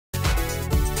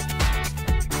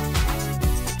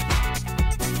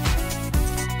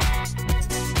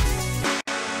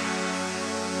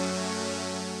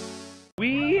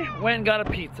went and got a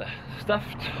pizza.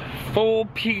 Stuffed full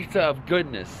pizza of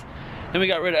goodness. Then we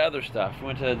got rid of other stuff. We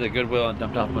went to the Goodwill and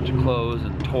dumped off a bunch of clothes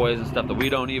and toys and stuff that we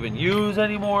don't even use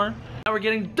anymore. Now we're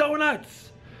getting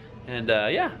donuts. And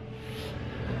yeah.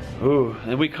 Ooh,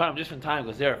 and we caught them just in time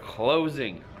because they're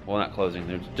closing. Well, not closing,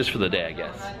 they're just for the day, I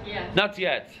guess. Not yet. Not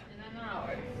yet. In an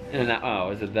hour. In an hour.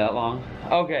 Oh, is it that long?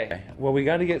 Okay. Well, we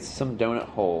got to get some donut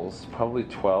holes. Probably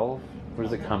 12. Where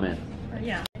does it come in?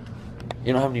 Yeah.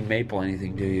 You don't have any maple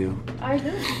anything, do you? I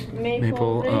do.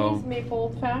 Maple, maple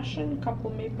old-fashioned,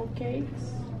 couple maple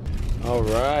cakes. All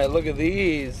right, look at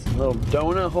these little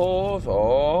donut holes.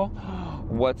 Oh,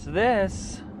 what's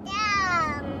this?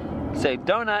 Yum. Say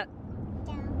donut.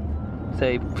 Yum.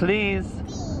 Say please.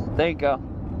 There you go.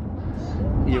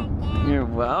 You're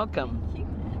welcome.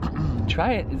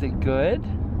 Try it. Is it good?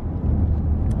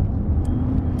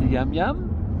 Yum yum.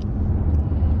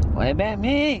 What about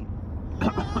me?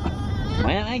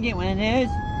 Why don't I get one of those?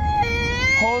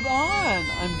 Hold on,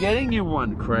 I'm getting you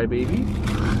one, crybaby.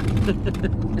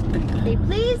 Say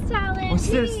please, Talon. What's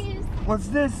please. this? What's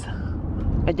this?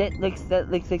 That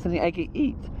looks like something I could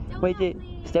eat. Don't Wait,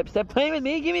 stop playing with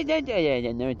me. Give me that.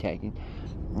 Yeah, no attacking.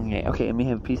 Okay, let me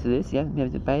have a piece of this. Yeah, let me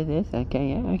have to buy this. Okay,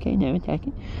 yeah, okay, no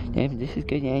attacking. This is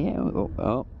good. Yeah.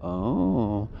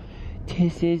 Oh.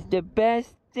 This is the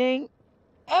best thing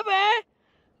ever.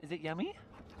 Is it yummy?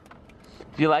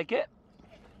 Do you like it?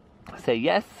 Say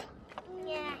yes.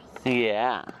 Yes.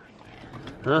 Yeah.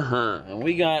 And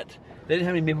we got, they didn't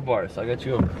have any maple bars, so I got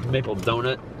you a maple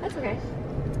donut. That's okay.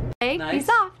 Hey, Nice. be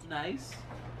soft. Nice.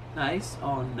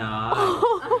 Oh, nice.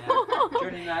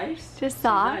 Pretty nice. Just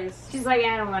soft. Nice. She's like,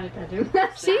 I don't want to touch him.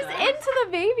 She's nice. into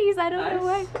the babies. I don't know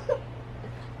why.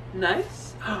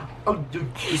 Nice. Oh, dude.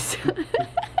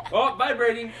 Oh,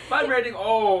 vibrating.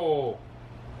 Oh.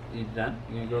 You done?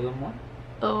 You gonna go a little more?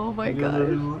 Oh my You gonna go a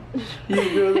little god. more? You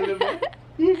go a little more?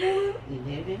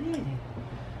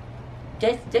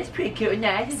 That's pretty cute.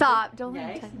 Nice. Stop. Don't let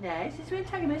Nice. him touch. Nice. That's what I'm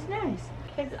talking about. It's nice.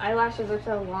 His eyelashes are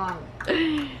so long.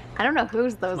 I don't know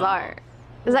whose those are.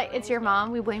 Is that, it's your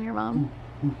mom? We blame your mom?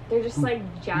 They're just like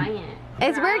giant.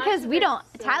 It's Her weird because we don't,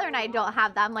 eyelashes are Tyler and I don't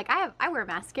have them. Like I wear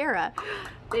mascara.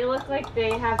 They look like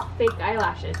they have fake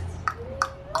eyelashes.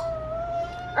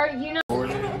 Or you know.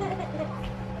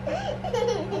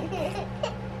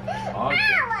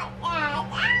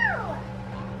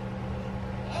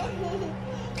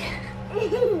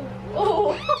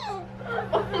 Oh.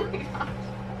 Oh my gosh.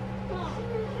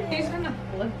 He's gonna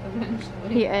flip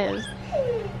eventually. He is.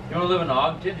 You wanna live in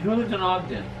Ogden? Who lives in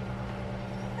Ogden?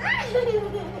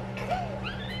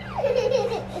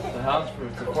 The house for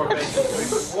it's a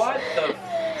 4-bedroom. What the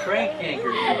crank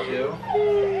anchor you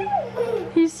two?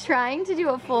 He's trying to do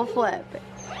a full flip.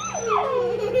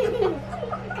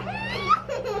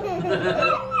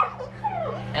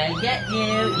 I get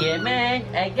you, you're mine.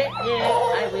 I get you.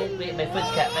 I win. Wait, my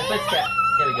foot's cut.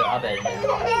 There we go. I'll bet.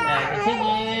 Now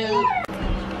continue.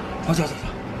 What's that?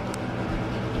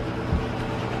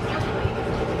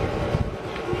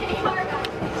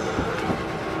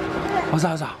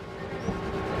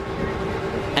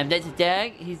 That's a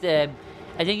dog. He's I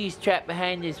think he's trapped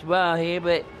behind this wall here,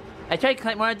 but I tried to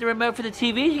climb on the remote for the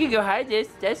TV. You can go hide this.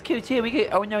 That's cute too. We could.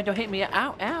 Oh no! Don't hit me!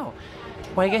 Ow!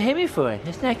 Why you gonna hit me for?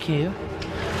 That's not cute.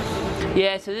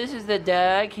 Yeah. So this is the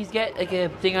dog. He's got like a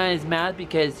thing on his mouth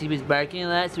because he was barking a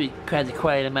lot, so we tried to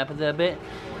quiet him up a little bit.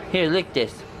 Here, lick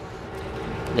this.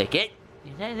 Lick it.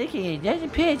 He's not licking it. He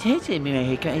doesn't pay attention to me right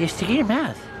here. Come on, just stick it in your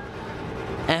mouth.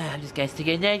 I'm just gonna stick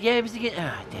it in there. Yeah, I'm sticking.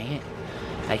 Ah, dang it.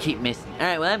 I keep missing.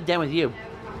 Alright, well, I'm done with you.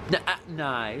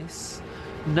 Nice.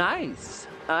 Nice.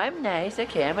 I'm nice.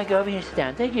 Okay, I'm gonna go over here and sit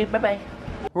down. Thank you. Bye-bye.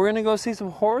 We're gonna go see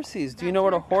some horsies. Do you know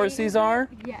what a horsies are?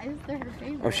 Yes, they're her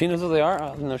favorite. Oh, she knows what they are?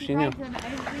 Oh, no, she knew.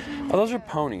 Oh, those are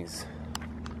ponies.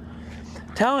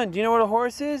 Talon, do you know what a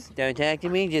horse is? Don't talk to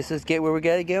me. Just let's get where we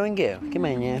gotta go and go. Come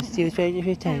on now. See what's right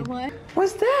your time.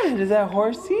 What's that? Is that a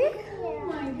horsey? Oh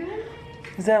my goodness.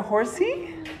 Is that a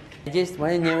horsey? I just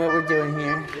want to know what we're doing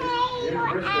here.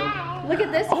 Look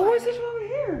at this. Oh, what's this one over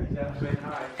here?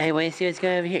 Hey, want to see what's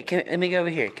going over here? Let me go over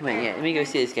here. Come on, yeah. Let me go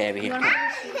see this guy over here. Do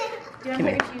you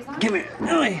want to put your shoes on? Come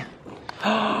here.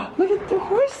 Oh, look at the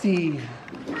horsey.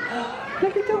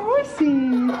 Look at the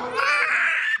horsey.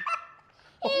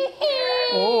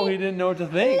 Oh, he didn't know what to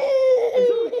think.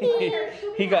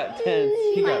 He got tense.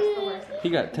 He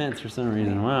got tense for some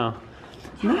reason. Wow.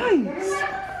 Nice.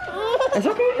 It's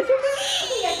okay. It's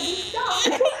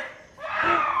okay.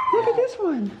 Look at this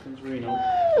one. It's Reno.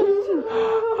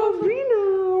 Oh,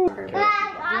 Reno.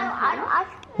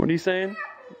 What are you saying?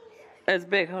 That's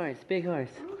big horse. Big horse.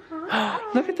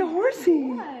 Look at the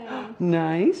horsey.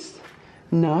 Nice.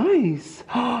 Nice. Nice.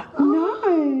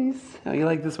 nice. Oh, you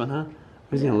like this one, huh?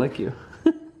 He's gonna lick you.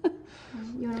 You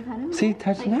want to pet him? See,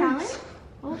 touch Like nice. Talon?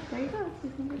 Oh, there you go.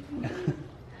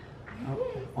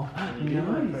 Oh,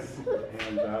 nice.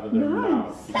 Hands out of their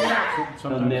mouth.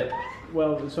 Sometimes,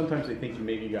 well, sometimes they think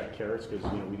maybe you got carrots because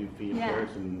we do feed Yeah.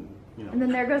 carrots and And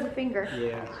then there goes a finger.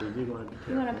 Yeah, so you do want to be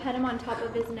careful. You want to pet him on top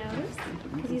of his nose?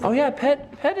 'Cause he's Oh yeah, pet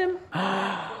him.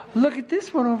 Look at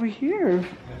this one over here.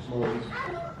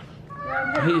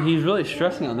 He's really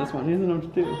stressing on this one. He doesn't know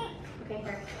what to do. Okay,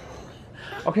 here.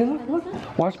 Okay, look.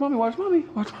 Watch mommy, watch mommy,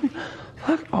 watch mommy.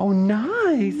 Look, oh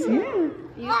nice, yeah. You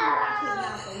can watch his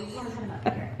mouth, but you just want to pet him up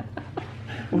here.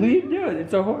 What are you doing?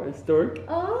 It's a horse, Stork.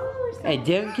 Oh, I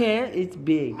don't care, it's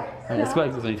big. Alright, let's go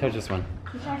like this one. You touch this one.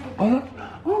 he's trying to Oh look.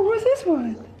 Oh, what's this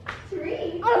one?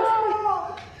 tree.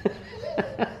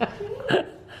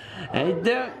 I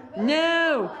don't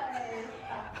know.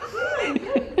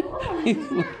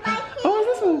 Oh, what's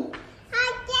this one?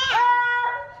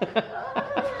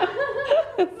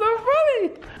 It's so funny.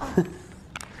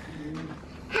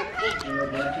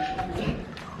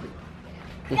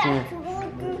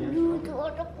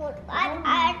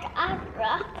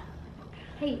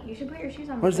 Hey, you should put your shoes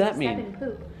on. What does that before you mean? step in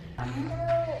poop.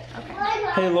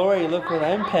 Hey Lori, look what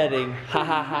I'm petting. Ha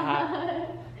ha ha ha.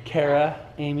 Kara,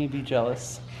 Amy, be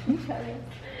jealous.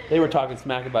 They were talking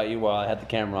smack about you while I had the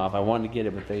camera off. I wanted to get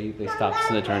it, but they stopped as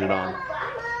soon as I turned it on.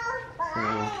 So,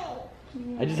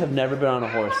 I just have never been on a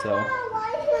horse though.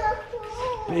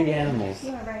 Big animals.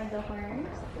 You want to ride the horse?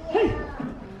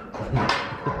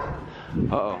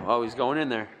 Uh-oh. Oh, he's going in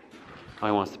there. Oh,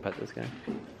 he wants to pet this guy.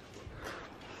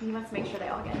 He wants to make sure they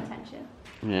all get attention.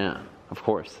 Yeah, of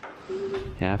course.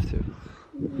 You have to.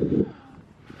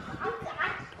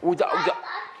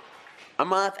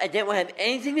 I'm off. I don't want to have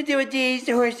anything to do with these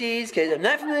horses because I'm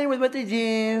not familiar with what they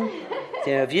do.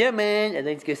 So if you don't mind, I'd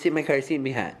like to go sit in my car seat and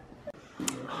be hot.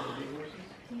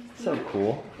 So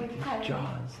cool.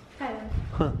 Jaws.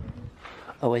 Huh.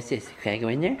 Oh, what's this? Can I go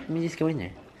in there? Let me just go in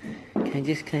there. Can I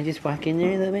just walk in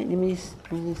there a little bit? Let me just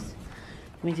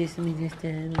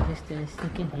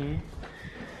look in here.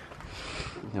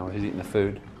 No, he's eating the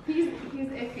food. He's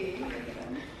iffy.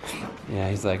 Yeah,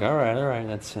 he's like, all right,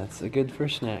 that's a good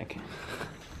first snack.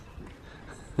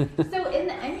 So in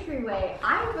the entryway,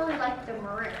 I really like the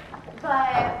maroon,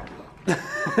 but I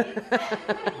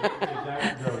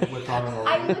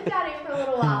looked at it for a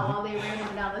little while they ran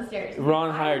him down the stairs.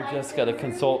 Ron hired Jessica to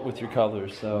consult with your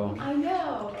colors, so. I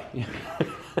know.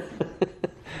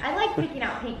 I like picking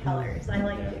out paint colors. I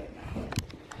like doing that.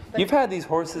 You've had these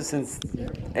horses since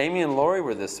Amy and Lori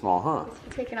were this small, huh?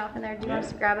 Taking off in there. Do you want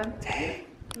us to grab him?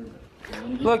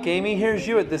 Look, Amy, here's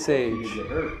you at this age.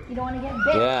 You don't want to get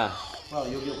bit. Yeah. Well,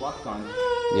 you'll get walked on.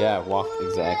 Yeah, walked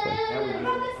exactly. That would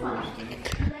be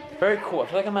Very cool. I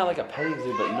feel like I'm at like a petting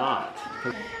zoo, but not.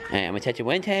 Alright, I'm gonna touch it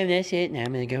one time, that's it. Now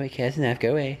I'm gonna go away, Cass, enough,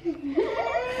 go away.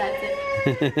 That's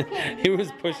it. He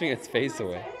was pushing his face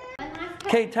away.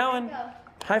 Okay, Talon,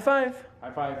 high five.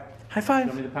 high five. High You five.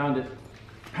 want me to pound it?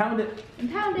 Pound it. And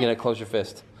pound You it. gotta close your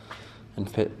fist and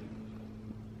fit.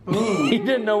 He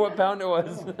didn't know what pound it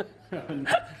was.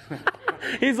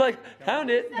 He's like,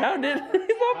 pound it, pound it.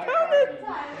 He's all pound it.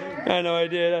 I had no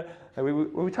idea.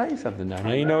 We taught you something now.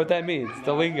 Now you know what that means. It's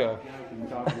the lingo. You can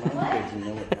talk language, you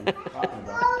know what I'm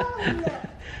talking about.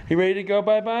 You ready to go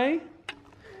bye-bye?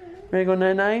 Ready to go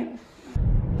night-night?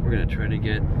 We're gonna try to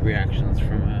get reactions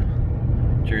from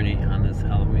Journey on this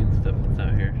Halloween stuff that's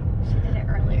out here. She did it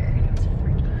earlier and it was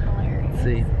freaking hilarious. Let's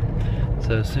see.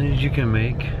 So as soon as you can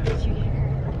make. Did you hear her?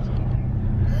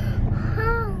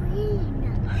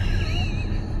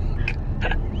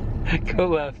 Go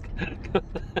left.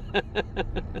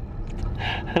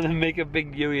 And then make a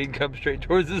big U and come straight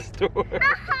towards the store.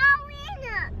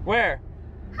 Where?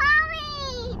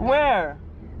 Where?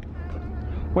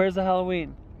 Where's the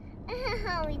Halloween?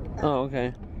 Oh,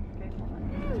 okay.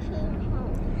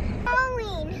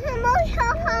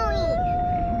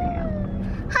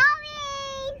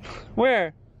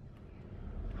 Where?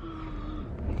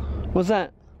 What's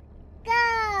that?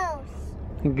 Go.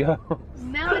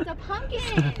 No, it's a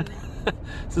pumpkin.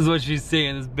 This is what she's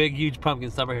seeing. This big, huge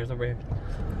pumpkin. Stop right here. Stop right here.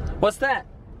 What's that?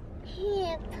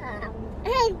 Here comes.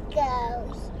 It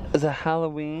goes. Is it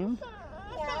Halloween?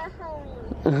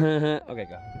 Halloween. Okay,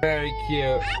 go. Very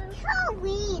cute. That's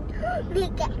Halloween.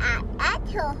 Look at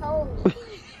that's Halloween.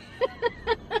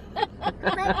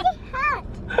 What's the hat?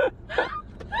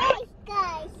 Nice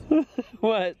guys.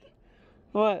 What?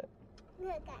 What? Look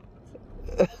at.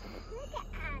 Look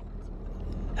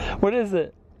at. What is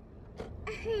it?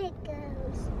 It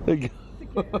goes. It goes.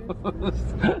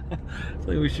 It's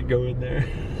like we should go in there.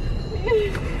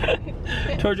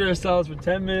 Torture ourselves for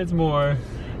 10 minutes more.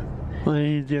 What are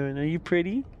you doing? Are you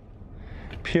pretty?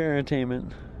 Pure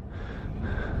entertainment.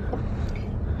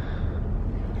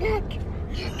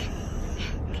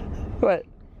 What?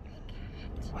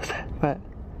 What's that? What?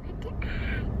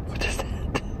 What is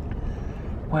that?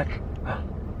 What?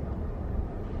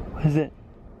 What is it?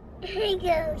 Here he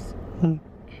goes.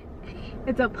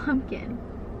 It's a pumpkin.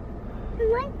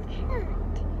 What's that?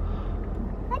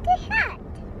 What's a hat?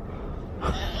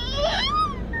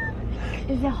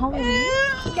 Is it Halloween?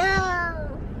 No.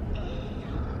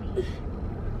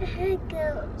 Here it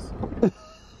goes.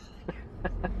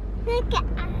 Look at that.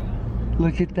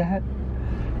 Look at that.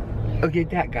 Look at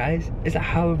that, guys. It's a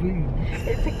Halloween.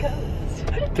 It's a ghost.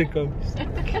 It's a ghost.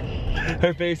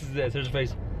 Her face is this. Here's her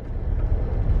face.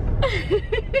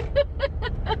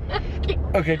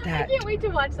 Look at that. I can't wait to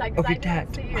watch that because Look I at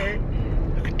can't that. see her.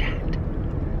 Look at that.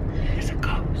 It's a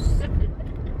ghost.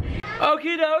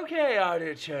 Okie dokie,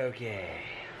 artichoke.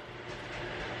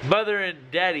 Mother and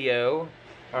Daddy-O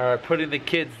are putting the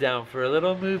kids down for a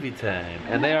little movie time.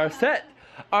 And they are set.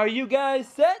 Are you guys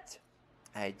set?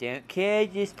 I don't care,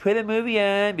 just put a movie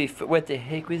on before. What the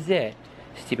heck was that?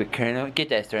 Stupid Colonel. Get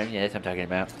that storm. Yeah, that's what I'm talking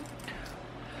about.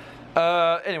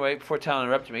 Anyway, before Talon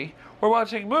interrupted me, we're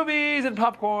watching movies and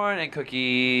popcorn and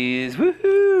cookies.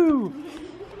 Woohoo!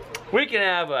 We can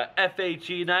have a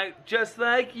FHE night just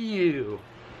like you.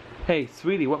 Hey,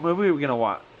 sweetie, what movie are we gonna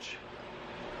watch?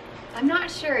 I'm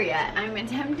not sure yet. I'm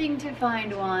attempting to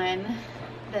find one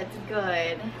that's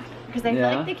good because I feel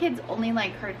like the kids only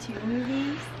like cartoon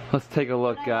movies. Let's take a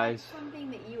look, But I guys. like something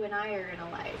that you and I are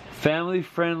gonna like.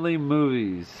 Family-friendly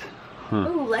movies. Huh.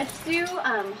 Ooh, let's do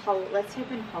let's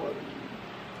type in Halloween.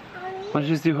 Why don't you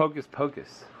just do Hocus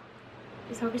Pocus?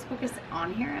 Is Hocus Pocus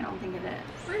on here? I don't think it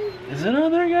is. Is it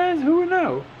on there, guys? Who would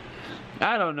know?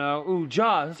 I don't know. Ooh,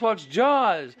 Jaws. Let's watch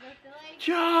Jaws.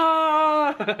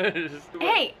 Jaws!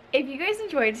 Hey, if you guys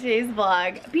enjoyed today's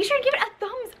vlog, be sure to give it a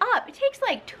thumbs up. It takes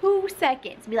like 2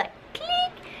 seconds. Be like,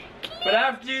 click, click. But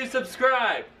after you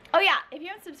subscribe. Oh yeah, if you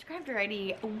haven't subscribed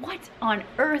already, what on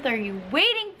earth are you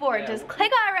waiting for? Yeah. Just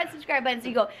click on the red subscribe button so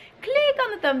you go click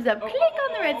on the thumbs up, click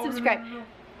on the red subscribe.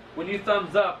 When you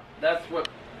thumbs up, that's what,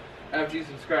 after you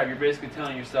subscribe, you're basically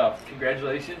telling yourself,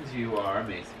 congratulations, you are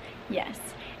amazing. Yes.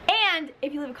 And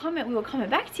if you leave a comment, we will comment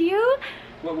back to you.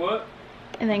 What?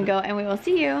 And then go and we will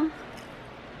see you.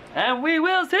 And we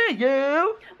will see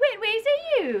you. Wait, we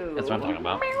see you. That's what I'm talking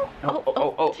about. Meow.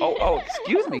 Oh,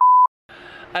 excuse me.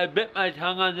 I bit my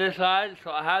tongue on this side, so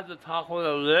I have to talk with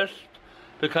a lisp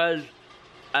because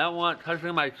I don't want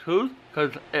touching my tooth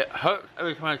because it hurts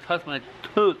every time I touch my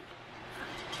tooth.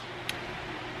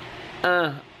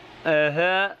 Ow. What the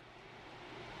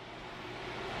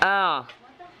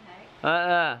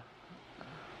heck?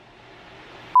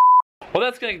 Well,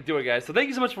 that's gonna do it, guys. So thank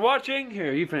you so much for watching.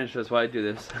 Here, you finish this while I do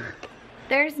this.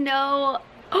 There's no...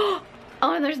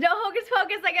 Oh, there's no Hocus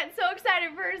Pocus. I got so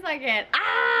excited for a second.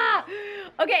 Ah!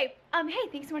 Okay, hey,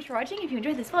 thanks so much for watching. If you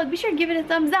enjoyed this vlog, be sure to give it a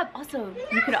thumbs up. Also,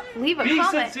 you could leave a Be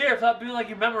comment. sincere. Stop being like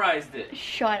you memorized it.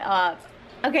 Shut up.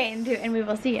 Okay, and we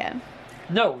will see you.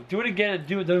 No, do it again and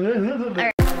do it. All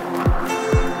right.